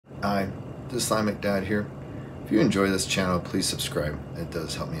Hi, Dysthymic Dad here. If you enjoy this channel, please subscribe. It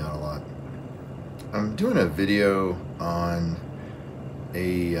does help me out a lot. I'm doing a video on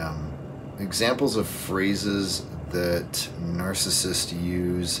examples of phrases that narcissists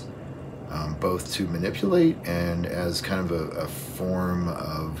use both to manipulate and as kind of a form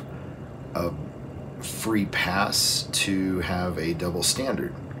of a free pass to have a double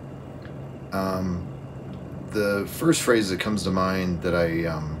standard. The first phrase that comes to mind that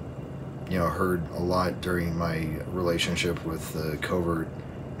I heard a lot during my relationship with the covert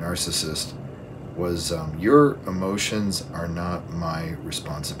narcissist was, your emotions are not my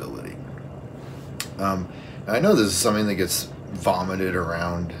responsibility. I know this is something that gets vomited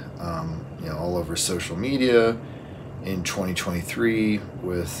around, all over social media in 2023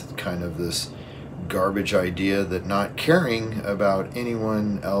 with kind of this garbage idea that not caring about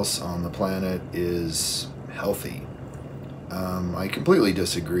anyone else on the planet is healthy. I completely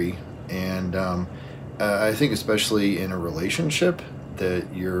disagree. And I think especially in a relationship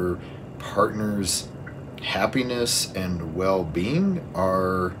that your partner's happiness and well-being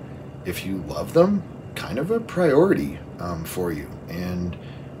are, if you love them, kind of a priority for you. And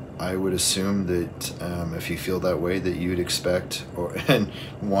I would assume that if you feel that way, that you'd expect and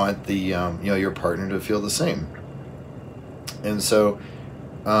want the your partner to feel the same. And so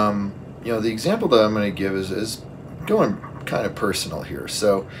the example that I'm going to give is going kind of personal here.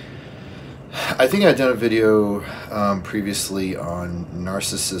 So I think I've done a video previously on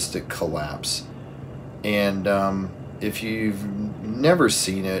narcissistic collapse, and if you've never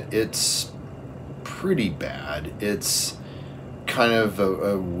seen it, it's pretty bad. It's kind of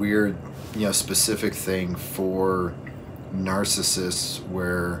a weird, specific thing for narcissists,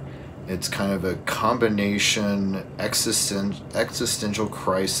 where it's kind of a combination existential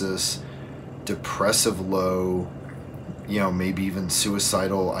crisis, depressive low, maybe even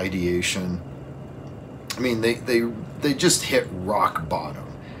suicidal ideation. I mean, they just hit rock bottom.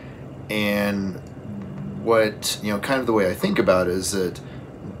 And what, kind of the way I think about it is that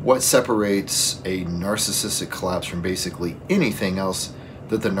what separates a narcissistic collapse from basically anything else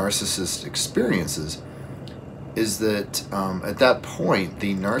that the narcissist experiences is that at that point,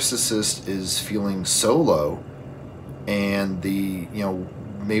 the narcissist is feeling so low, and the,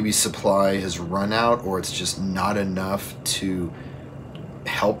 maybe supply has run out, or it's just not enough to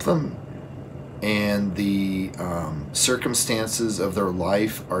help them, and the circumstances of their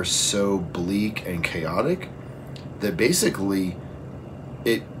life are so bleak and chaotic that basically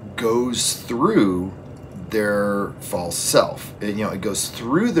it goes through their false self. It goes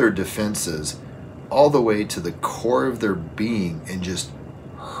through their defenses all the way to the core of their being and just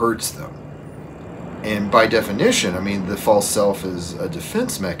hurts them. And by definition, I mean, the false self is a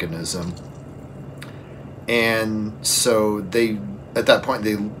defense mechanism. And so at that point,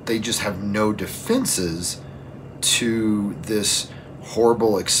 they just have no defenses to this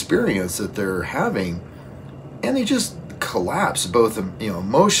horrible experience that they're having. And they just collapse, both,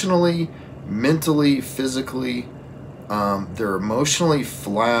 emotionally, mentally, physically. They're emotionally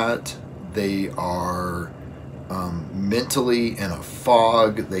flat. They are mentally in a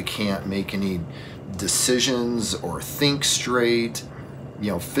fog. They can't make any decisions or think straight.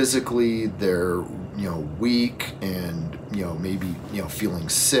 Physically they're weak and maybe feeling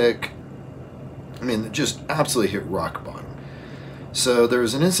sick. I mean, just absolutely hit rock bottom. So there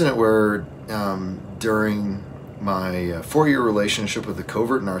was an incident where during my 4-year relationship with a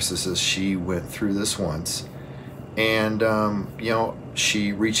covert narcissist, she went through this once, and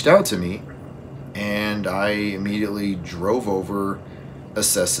she reached out to me, and I immediately drove over,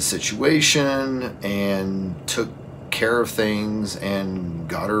 assessed the situation, and took care of things and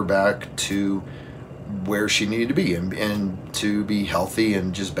got her back to where she needed to be and to be healthy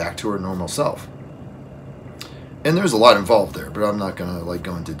and just back to her normal self. And there's a lot involved there, but I'm not gonna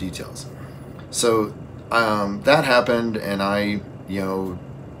go into details. So that happened, and I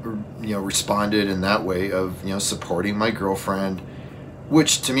responded in that way of supporting my girlfriend,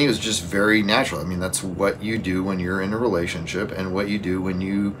 which to me was just very natural. I mean, that's what you do when you're in a relationship and what you do when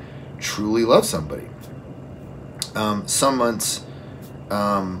you truly love somebody. Some months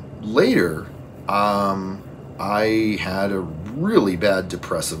later, I had a really bad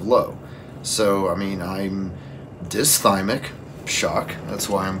depressive low. So, I mean, I'm dysthymic, shock. That's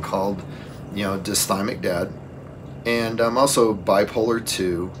why I'm called, Dysthymic Dad. And I'm also bipolar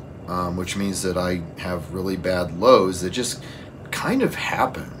 2, which means that I have really bad lows that just kind of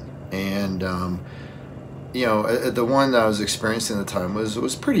happen. And the one that I was experiencing at the time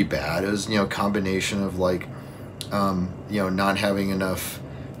was pretty bad. It was a combination of not having enough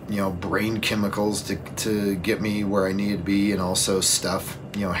brain chemicals to get me where I needed to be, and also stuff,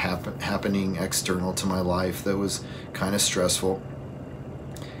 happening external to my life that was kind of stressful.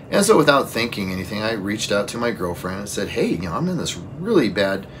 And so without thinking anything, I reached out to my girlfriend and said, hey, I'm in this really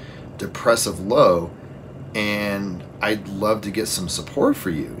bad depressive low, and I'd love to get some support for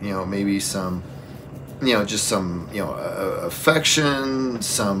you. Maybe some, just some, affection,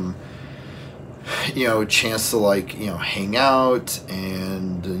 some, chance to hang out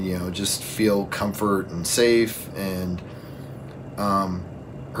and, just feel comfort and safe. And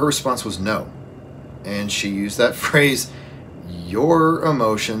her response was no. And she used that phrase, your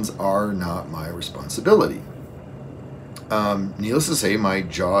emotions are not my responsibility. Needless to say, my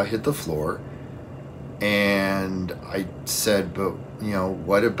jaw hit the floor, and I said, but,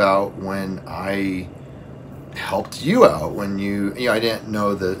 what about when I helped you out, when I didn't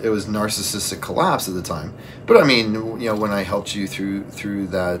know that it was narcissistic collapse at the time, but I mean, when I helped you through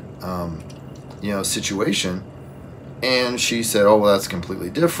that, situation. And she said, oh, well, that's completely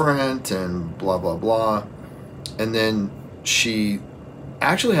different, and blah, blah, blah. And then she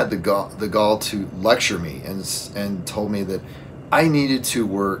actually had the gall to lecture me and told me that I needed to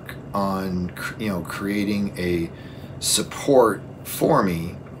work on, creating a support for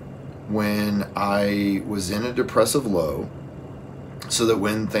me when I was in a depressive low, so that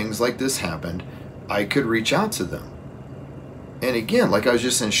when things like this happened, I could reach out to them. And again, I was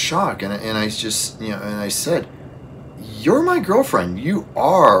just in shock, and I just, and I said, you're my girlfriend. You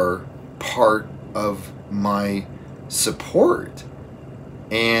are part of my support.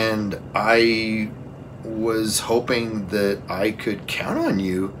 And I was hoping that I could count on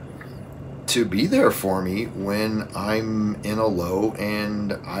you to be there for me when I'm in a low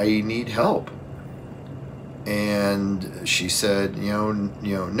and I need help. And she said, no,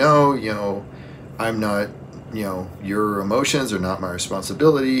 I'm not, your emotions are not my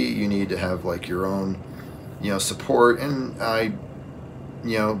responsibility. You need to have your own, support. And I,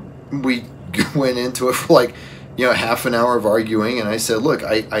 we went into it for half an hour of arguing. And I said, look,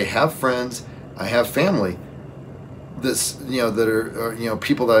 I have friends, I have family that's, that are,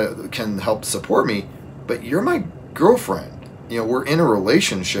 people that can help support me, but you're my girlfriend. We're in a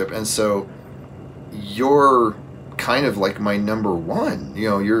relationship. And so you're kind of my number one.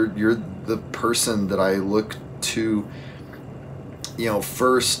 You're the person that I look to,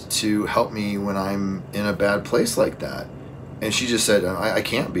 first to help me when I'm in a bad place like that. And she just said, I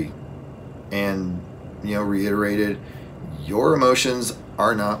can't be. And, reiterated, your emotions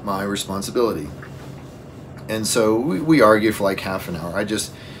are not my responsibility. And so we argued for half an hour. I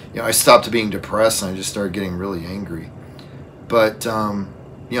just, I stopped being depressed, and I just started getting really angry. But,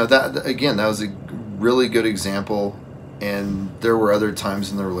 that, again, that was a really good example. And there were other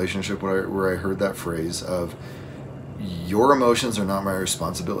times in the relationship where I heard that phrase of, your emotions are not my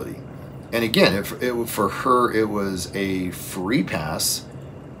responsibility. And again, for her, it was a free pass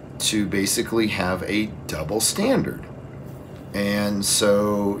to basically have a double standard. And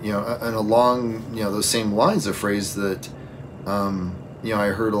so, and along, those same lines, the phrase that, I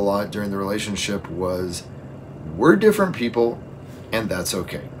heard a lot during the relationship was, we're different people, and that's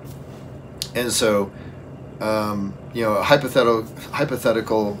okay. And so, a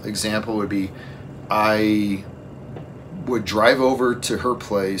hypothetical example would be, I would drive over to her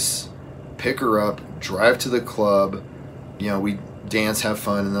place, pick her up, drive to the club, we dance, have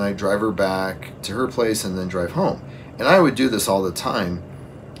fun, and then I drive her back to her place and then drive home. And I would do this all the time.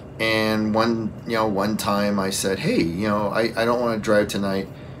 And one time I said, hey, I don't want to drive tonight.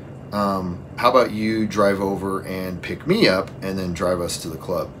 How about you drive over and pick me up and then drive us to the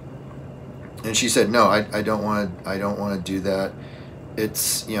club? And she said, no, I don't want to do that.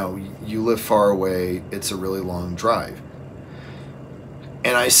 It's, you live far away. It's a really long drive.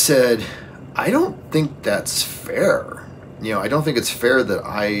 And I said, I don't think that's fair. I don't think it's fair that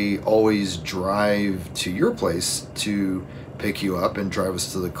I always drive to your place to pick you up and drive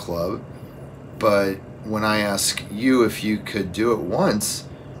us to the club. But when I ask you if you could do it once,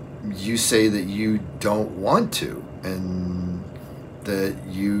 you say that you don't want to, and that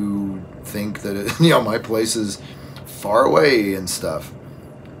you think that, my place is far away and stuff.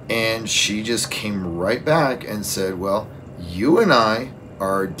 And she just came right back and said, well, you and I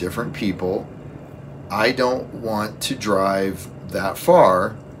are different people. I don't want to drive that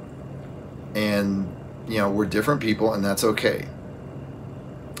far, and we're different people, and that's okay.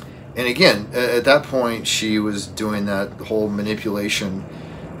 And again, at that point, she was doing that whole manipulation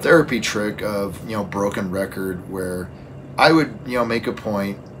therapy trick of broken record, where I would make a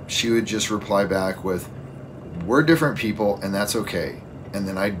point, she would just reply back with, we're different people, and that's okay. And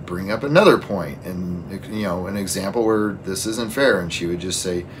then I'd bring up another point and, you know, an example where this isn't fair. And she would just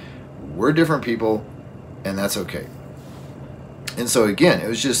say, we're different people and that's okay. And so again, it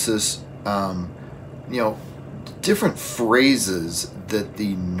was just this, you know, different phrases that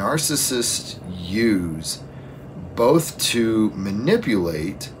the narcissists use both to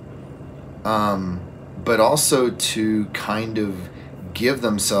manipulate, but also to kind of give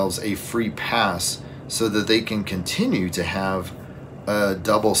themselves a free pass so that they can continue to have a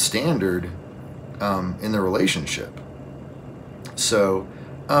double standard in the relationship. So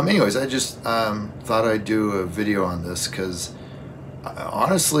anyways, I just thought I'd do a video on this because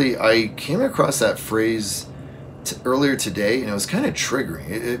honestly, I came across that phrase earlier today and it was kind of triggering.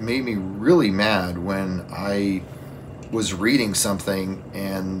 It made me really mad when I was reading something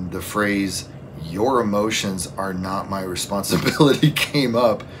and the phrase, "your emotions are not my responsibility," came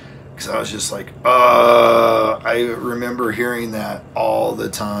up. Because I was just like, I remember hearing that all the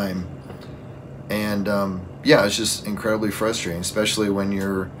time. And yeah, it's just incredibly frustrating, especially when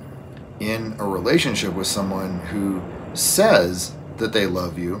you're in a relationship with someone who says that they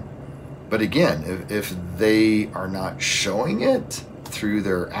love you. But again, if they are not showing it through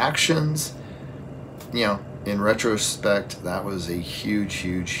their actions, you know, in retrospect, that was a huge,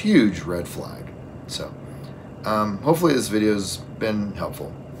 huge, huge red flag. So hopefully this video's been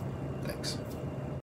helpful. Thanks.